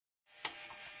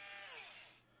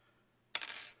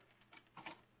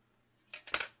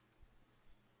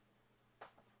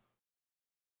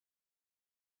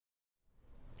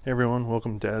Hey everyone,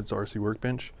 welcome to Dad's RC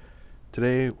Workbench.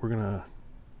 Today we're gonna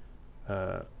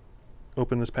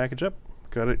open this package up.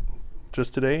 Got it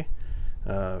just today.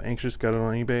 Anxious got it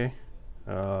on eBay.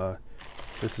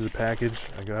 This is a package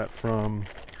I got from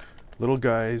Little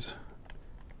Guys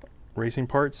Racing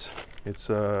Parts. It's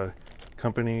a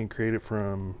company created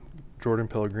from Jordan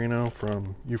Pellegrino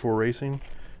from U4 Racing,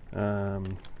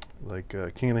 like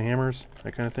King of the Hammers,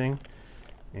 that kind of thing,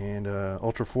 and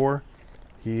Ultra 4.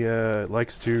 He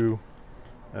likes to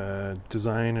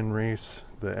design and race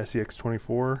the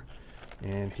SCX24,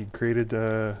 and he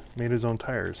made his own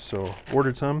tires. So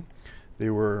ordered some.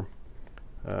 They were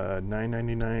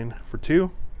 $9.99 for 2,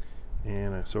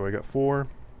 and so I got 4,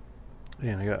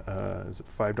 and I got is it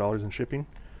 $5 in shipping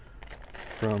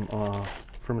from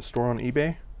a store on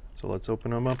eBay. So let's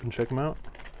open them up and check them out.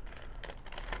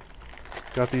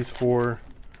 Got these for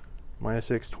my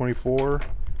SCX24.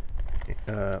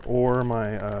 Or my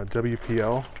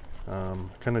WPL.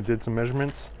 Kind of did some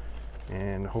measurements,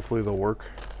 and hopefully they'll work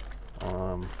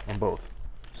on both.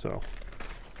 So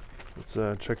let's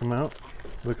check them out.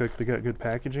 Look like they got good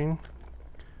packaging,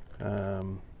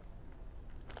 and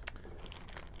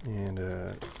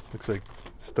looks like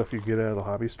stuff you get out of the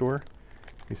hobby store.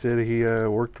 He said he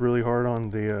worked really hard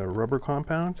on the rubber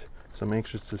compound, so I'm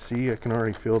anxious to see. I can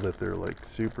already feel that they're like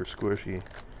super squishy.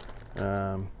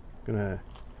 Gonna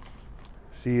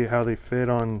see how they fit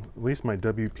on at least my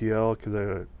WPL, because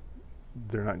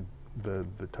they're not, the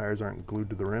tires aren't glued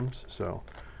to the rims. So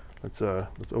let's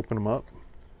open them up.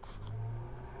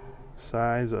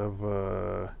 Size of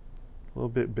a little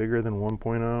bit bigger than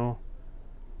 1.0.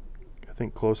 I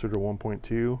think closer to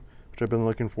 1.2, which I've been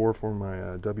looking for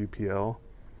my WPL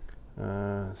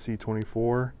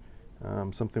C24.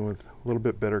 Something with a little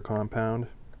bit better compound,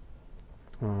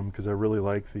 because I really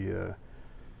like the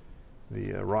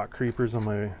rock creepers on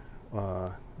my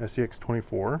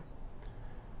SCX24.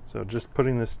 So just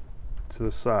putting this to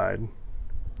the side,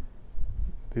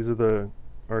 these are the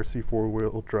RC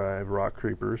 4-wheel drive rock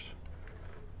creepers.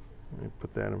 Let me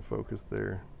put that in focus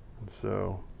there. And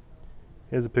so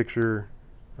here's a picture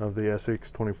of the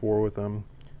SCX24 with them.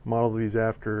 Modeled these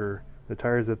after the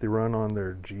tires that they run on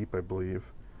their Jeep, I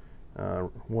believe,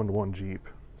 1-to-1 Jeep.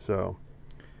 So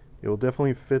it will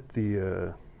definitely fit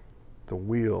the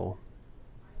wheel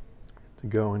to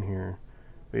go in here.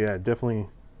 But yeah, definitely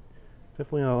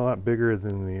a lot bigger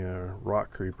than the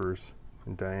rock creepers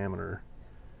in diameter,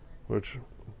 which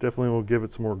definitely will give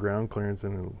it some more ground clearance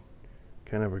and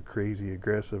kind of a crazy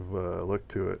aggressive look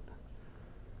to it.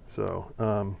 So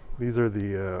these are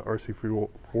the RC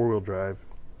 4-wheel drive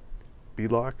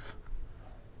beadlocks,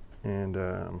 and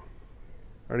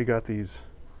already got these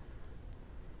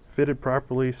fitted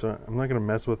properly, so I'm not going to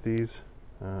mess with these.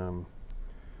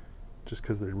 Just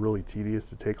because they're really tedious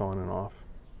to take on and off.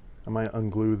 I might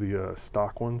unglue the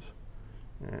stock ones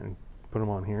and put them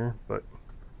on here, but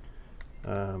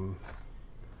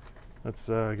let's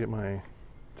get my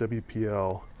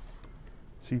WPL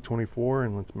C24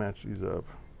 and let's match these up.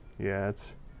 Yeah,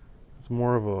 it's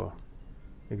more of a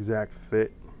exact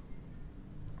fit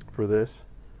for this,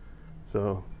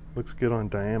 so looks good on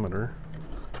diameter.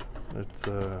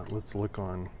 Let's look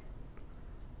on.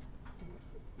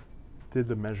 Did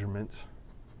the measurements,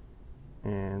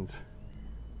 and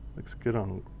looks good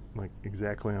on, like,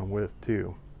 exactly on width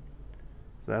too.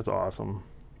 So that's awesome.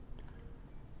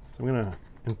 So I'm gonna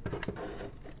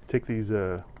take these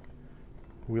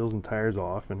wheels and tires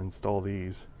off and install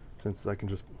these, since I can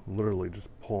just literally just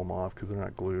pull them off because they're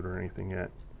not glued or anything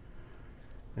yet.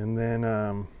 And then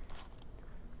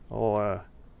I'll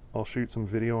shoot some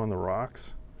video on the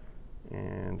rocks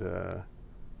and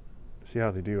see how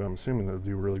they do. I'm assuming they'll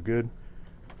do really good.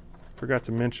 Forgot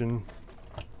to mention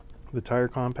the tire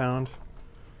compound.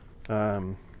 I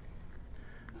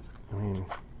mean,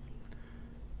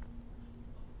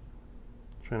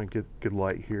 trying to get good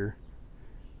light here,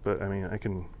 but I mean,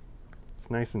 it's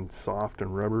nice and soft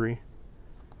and rubbery,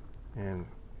 and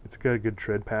it's got a good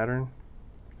tread pattern.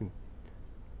 You can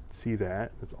see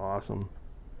that. It's awesome.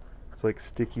 It's like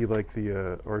sticky like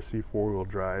the RC 4-wheel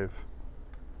drive.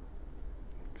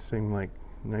 Same, like,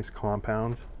 nice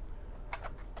compound.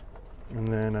 And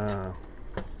then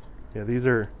yeah, these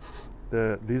are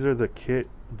the kit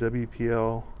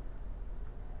WPL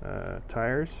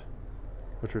tires,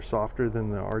 which are softer than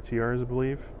the RTRs, I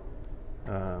believe.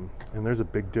 And there's a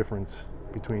big difference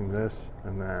between this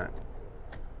and that.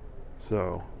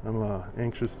 So I'm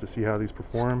anxious to see how these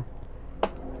perform.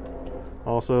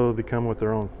 Also, they come with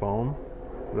their own foam,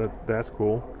 so that's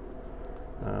cool.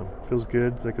 Feels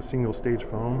good. It's like a single stage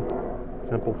foam,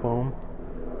 simple foam.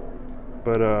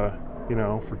 But you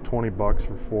know, for 20 bucks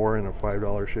for 4 and a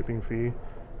 $5 shipping fee,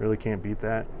 Really can't beat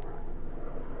that.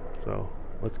 So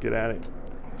let's get at it,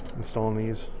 installing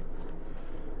these,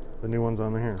 the new ones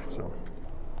on here. So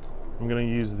I'm gonna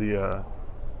use the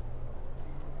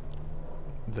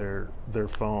their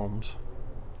foams,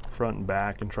 front and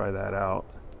back, and try that out,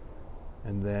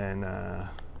 and then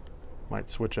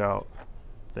might switch out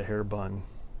the hair bun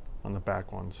on the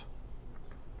back ones.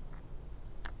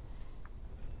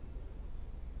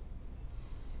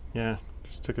 Yeah,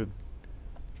 just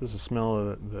a smell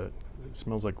of it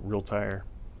smells like real tire.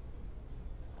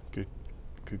 Good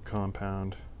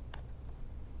compound.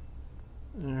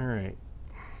 All right,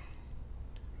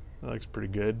 that looks pretty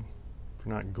good for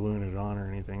not gluing it on or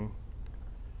anything.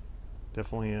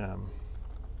 Definitely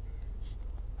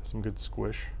some good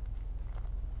squish.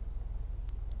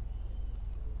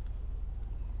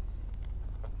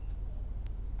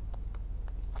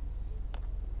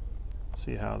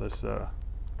 See how this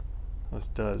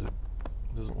does. It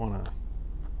doesn't want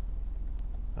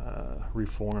to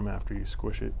reform after you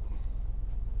squish it.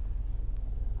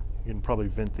 You can probably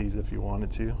vent these if you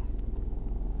wanted to.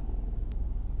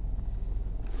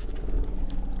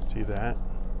 See that?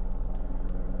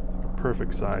 It's like a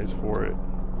perfect size for it.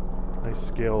 Nice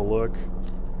scale look.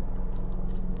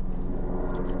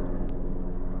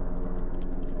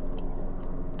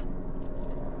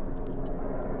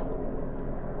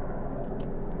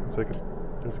 It's like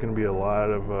there's going to be a lot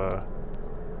of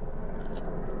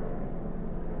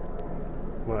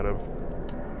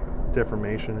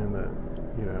deformation in the,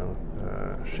 you know,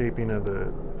 shaping of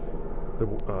the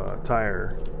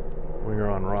tire when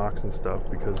you're on rocks and stuff,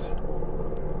 because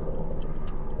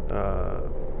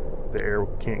the air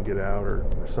can't get out or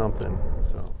something.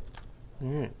 So, all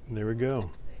right, there we go.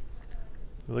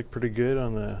 They look pretty good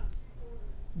on the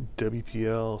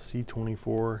WPL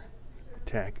C24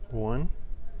 Tac 1.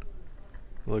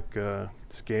 Look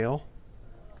scale.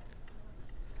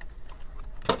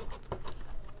 There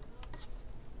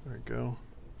we go.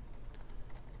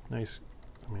 Nice.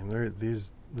 I mean,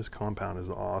 this compound is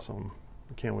awesome.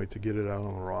 I can't wait to get it out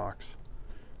on the rocks.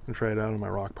 I'm gonna try it out on my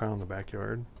rock pile in the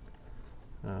backyard.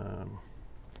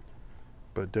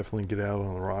 But definitely get out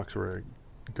on the rocks where I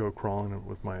go crawling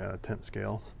with my tent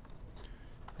scale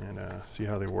and see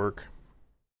how they work.